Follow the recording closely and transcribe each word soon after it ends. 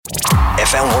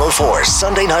FM 104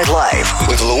 Sunday Night Live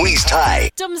with Louise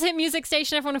Ty. Dublin's hit music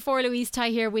station F104, Louise Ty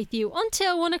here with you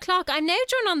until 1 o'clock. I'm now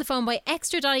joined on the phone by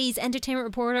Extra.E's entertainment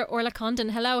reporter Orla Condon.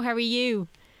 Hello, how are you?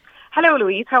 Hello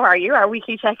Louise, how are you? Our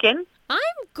weekly check-in? I'm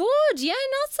good, yeah,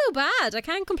 not so bad. I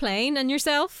can't complain. And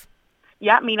yourself?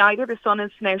 Yeah, me neither. The sun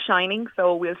is now shining,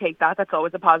 so we'll take that. That's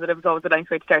always a positive. It's always a nice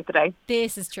way to start the day.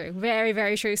 This is true. Very,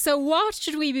 very true. So what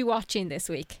should we be watching this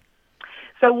week?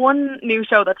 So one new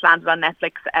show that's landed on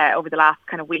Netflix over the last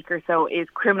kind of week or so is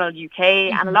Criminal UK.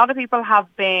 And a lot of people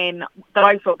have been, that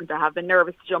I've spoken to, have been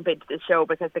nervous to jump into this show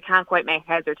because they can't quite make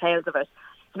heads or tails of it.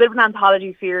 It's a bit of an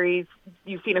anthology series.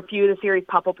 You've seen a few of the series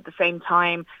pop up at the same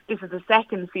time. This is the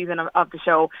second season of the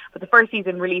show, but the first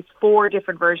season released 4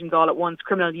 different versions all at once.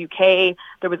 Criminal UK,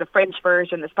 there was a French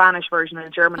version, the Spanish version and a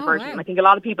German version. Wow. And I think a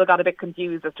lot of people got a bit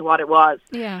confused as to what it was.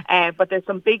 Yeah. But there's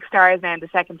some big stars now in the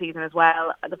second season as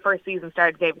well. The first season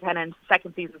starred David Tennant. The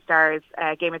second season stars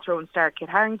Game of Thrones star Kit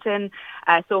Harington,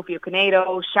 Sophie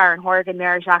Okonedo, Sharon Horgan, the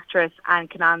Irish actress, and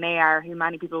Kanan Nayar, who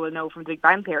many people will know from Big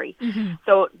Bang Theory.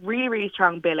 So really, really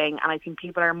strong billing, and I think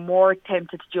people are more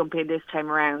tempted to jump in this time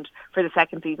around for the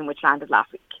second season, which landed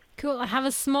last week. Cool. I have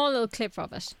a small little clip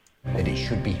of it. That it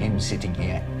should be him sitting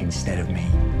here instead of me.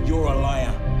 You're a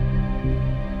liar.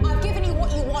 I've given you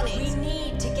what you wanted. We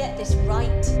need to get this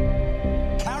right.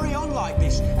 Carry on like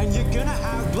this and you're gonna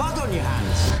have blood on your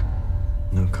hands.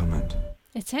 No comment.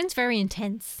 It sounds very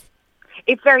intense.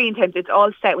 It's very intense. It's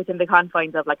all set within the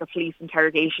confines of like a police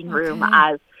interrogation room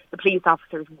as the police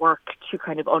officers work to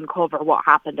kind of uncover what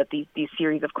happened at these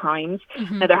series of crimes.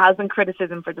 Now, there has been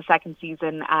criticism for the second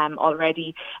season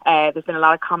already. There's been a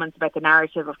lot of comments about the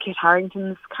narrative of Kit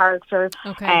Harington's character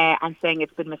and saying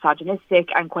it's been misogynistic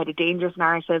and quite a dangerous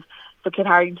narrative. So Kit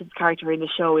Harington's character in the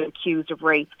show is accused of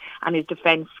rape, and the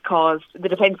defence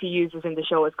he uses in the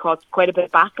show has caused quite a bit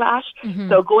of backlash.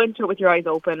 So go into it with your eyes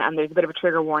open, and there's a bit of a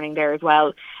trigger warning there as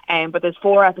well. But there's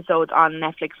 4 episodes on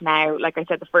Netflix now. Like I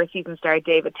said, the first season starred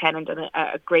David Tennant and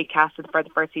a great cast for the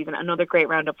first season, another great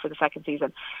roundup for the second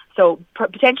season. So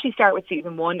potentially start with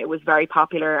season 1. It was very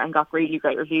popular and got really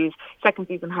great reviews. Second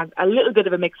season has a little bit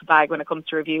of a mixed bag when it comes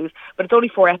to reviews, but it's only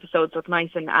 4 episodes, so it's nice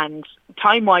and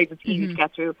time-wise it's easy to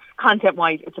get through.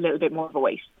 Content-wise, it's a little bit more of a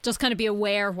wait. Just kind of be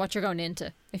aware of what you're going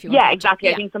into. If you want Yeah, exactly.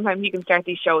 I think sometimes you can start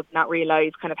these shows and not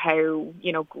realise kind of how,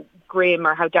 grim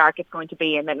or how dark it's going to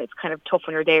be, and then it's kind of tough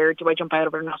when you're there. Do I jump out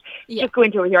of it or not? Just go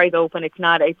into it with your eyes open. It's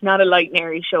not a light and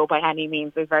airy show by any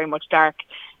means. There's very much dark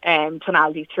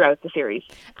tonalities throughout the series.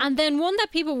 And then one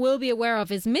that people will be aware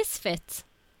of is Misfits.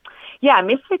 Yeah,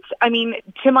 Misfits, I mean,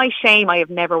 to my shame, I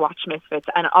have never watched Misfits.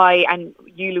 And and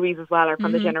you, Louise, as well, are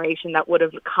from the generation that would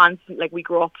have we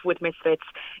grew up with Misfits.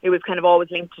 It was kind of always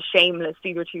linked to Shameless.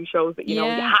 These were 2 shows that, you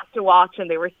had to watch,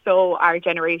 and they were so our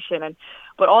generation.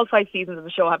 But all 5 seasons of the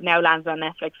show have now landed on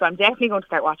Netflix. So I'm definitely going to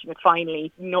start watching it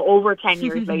finally, over 10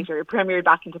 years later. It premiered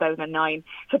back in 2009.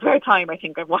 So it's about time, I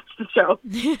think, I've watched the show.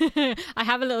 I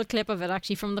have a little clip of it,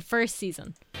 actually, from the first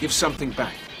season. Give something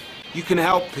back. You can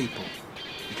help people.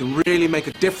 You can really make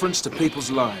a difference to people's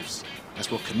lives.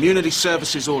 That's what community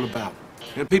service is all about.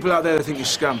 People out there that think you're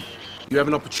scum, you have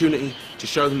an opportunity to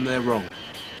show them they're wrong.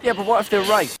 Yeah, but what if they're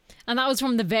right? And that was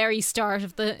from the very start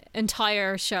of the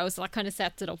entire show, so that kind of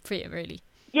sets it up for you, really.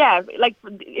 Yeah, like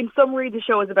in summary, the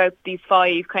show is about these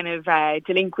 5 kind of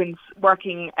delinquents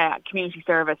working community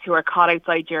service who are caught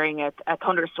outside during a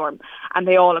thunderstorm, and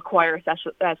they all acquire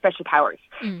special powers.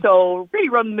 So really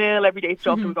run-of-the-mill, everyday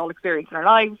stuff that we've all experienced in our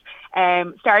lives.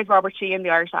 Stars Robert Sheehan,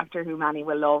 the Irish actor who many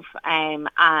will love. And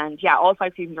yeah, all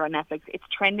 5 seasons are on Netflix. It's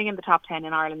trending in the top 10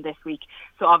 in Ireland this week.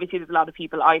 So obviously there's a lot of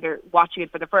people either watching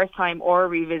it for the first time or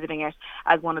revisiting it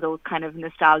as one of those kind of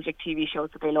nostalgic TV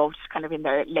shows that they loved kind of in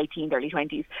their late teens, early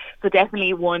 20s. So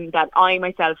definitely one that I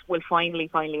myself will finally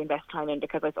invest time in,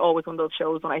 because it's always one of those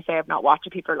shows when I say I've not watched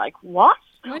it, people are like, what?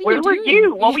 Where were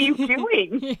you? What were you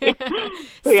doing?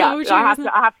 So yeah, I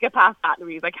have to get past that,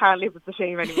 Louise. I can't live with the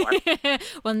shame anymore.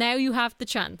 Well, now you have the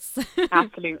chance.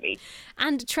 Absolutely.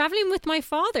 And Travelling with My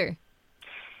Father.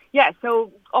 Yeah,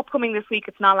 so upcoming this week.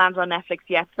 It's not landed on Netflix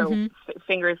yet, so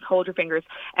hold your fingers.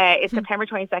 It's September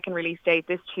 22nd release date,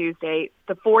 this Tuesday.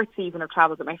 The 4th season of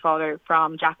Travels with My Father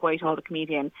from Jack Whitehall, the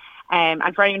comedian. And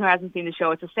for anyone who hasn't seen the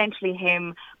show, it's essentially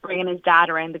him bringing his dad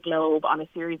around the globe on a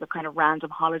series of kind of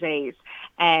random holidays.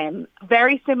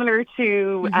 Very similar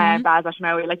to Baz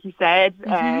Ashmawi, like you said.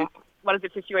 What is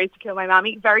it, 50 Ways to Kill My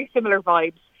Mommy? Very similar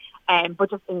vibes, but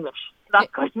just English. That's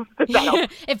kind of the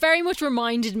setup. It very much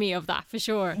reminded me of that, for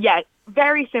sure. Yeah,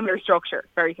 very similar structure.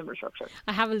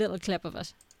 I have a little clip of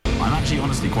it. I'm actually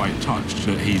honestly quite touched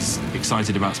that he's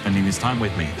excited about spending his time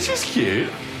with me. This is cute.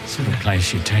 Sort of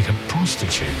place you'd take a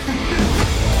prostitute.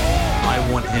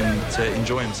 I want him to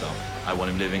enjoy himself. I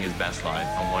want him living his best life.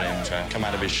 I want him to come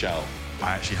out of his shell. I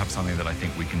actually have something that I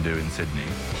think we can do in Sydney.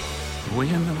 Are we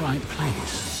in the right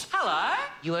place? Hello.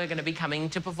 You are going to be coming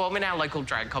to perform in our local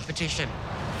drag competition.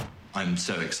 I'm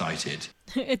so excited.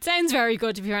 It sounds very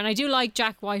good to be fair, and I do like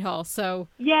Jack Whitehall, so...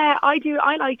 Yeah, I do.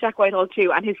 I like Jack Whitehall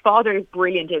too, and his father is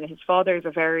brilliant in it. His father is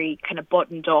a very kind of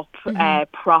buttoned up,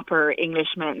 proper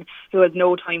Englishman who has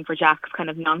no time for Jack's kind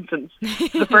of nonsense.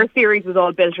 So the first series was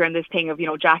all built around this thing of,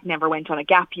 Jack never went on a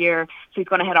gap year, so he's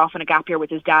going to head off on a gap year with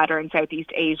his dad or in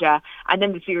Southeast Asia, and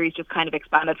then the series just kind of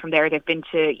expanded from there. They've been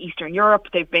to Eastern Europe,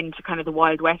 they've been to kind of the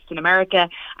Wild West in America,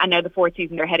 and now the fourth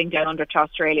season they're heading down under to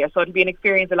Australia. So it'll be an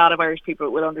experience a lot of Irish people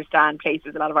will understand, places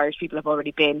a lot of Irish people have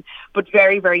already been, but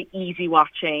very, very easy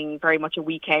watching, very much a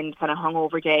weekend kind of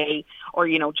hungover day, or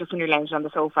just when you're lounging on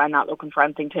the sofa and not looking for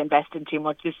anything to invest in too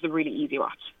much. This is a really easy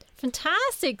watch.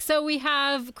 Fantastic. So we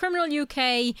have Criminal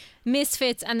UK,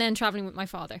 Misfits, and then Travelling with My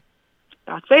Father.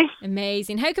 That's it.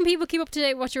 Amazing. How can people keep up to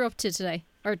date what you're up to today?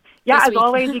 As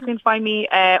always, you can find me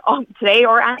on today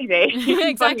or any day. You can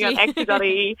Exactly. find me on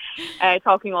extra.ie,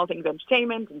 talking all things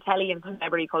entertainment and telly and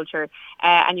celebrity culture.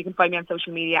 And you can find me on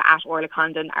social media at Orla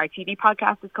Condon. Our TV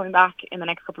podcast is coming back in the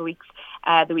next couple of weeks,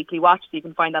 The Weekly Watch. So you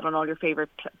can find that on all your favourite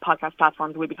podcast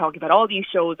platforms. We'll be talking about all these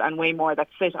shows and way more that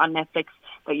sit on Netflix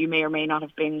that you may or may not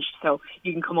have binged. So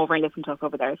you can come over and listen to us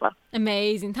over there as well.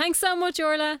 Amazing. Thanks so much,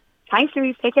 Orla. Thanks,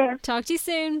 Louise. Take care. Talk to you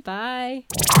soon. Bye.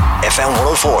 FM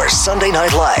 104 Sunday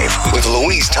Night Live with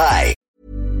Louise Ty.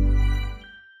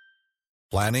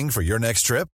 Planning for your next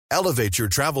trip? Elevate your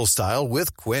travel style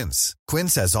with Quince.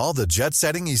 Quince has all the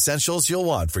jet-setting essentials you'll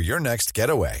want for your next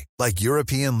getaway, like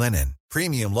European linen,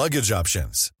 premium luggage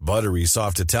options, buttery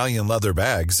soft Italian leather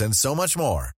bags, and so much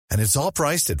more. And it's all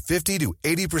priced at 50 to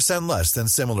 80% less than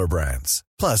similar brands.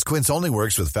 Plus, Quince only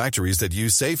works with factories that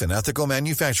use safe and ethical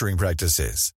manufacturing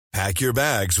practices. Pack your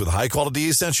bags with high-quality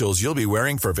essentials you'll be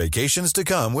wearing for vacations to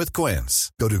come with Quince.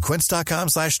 Go to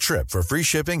quince.com/trip for free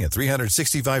shipping and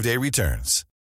 365-day returns.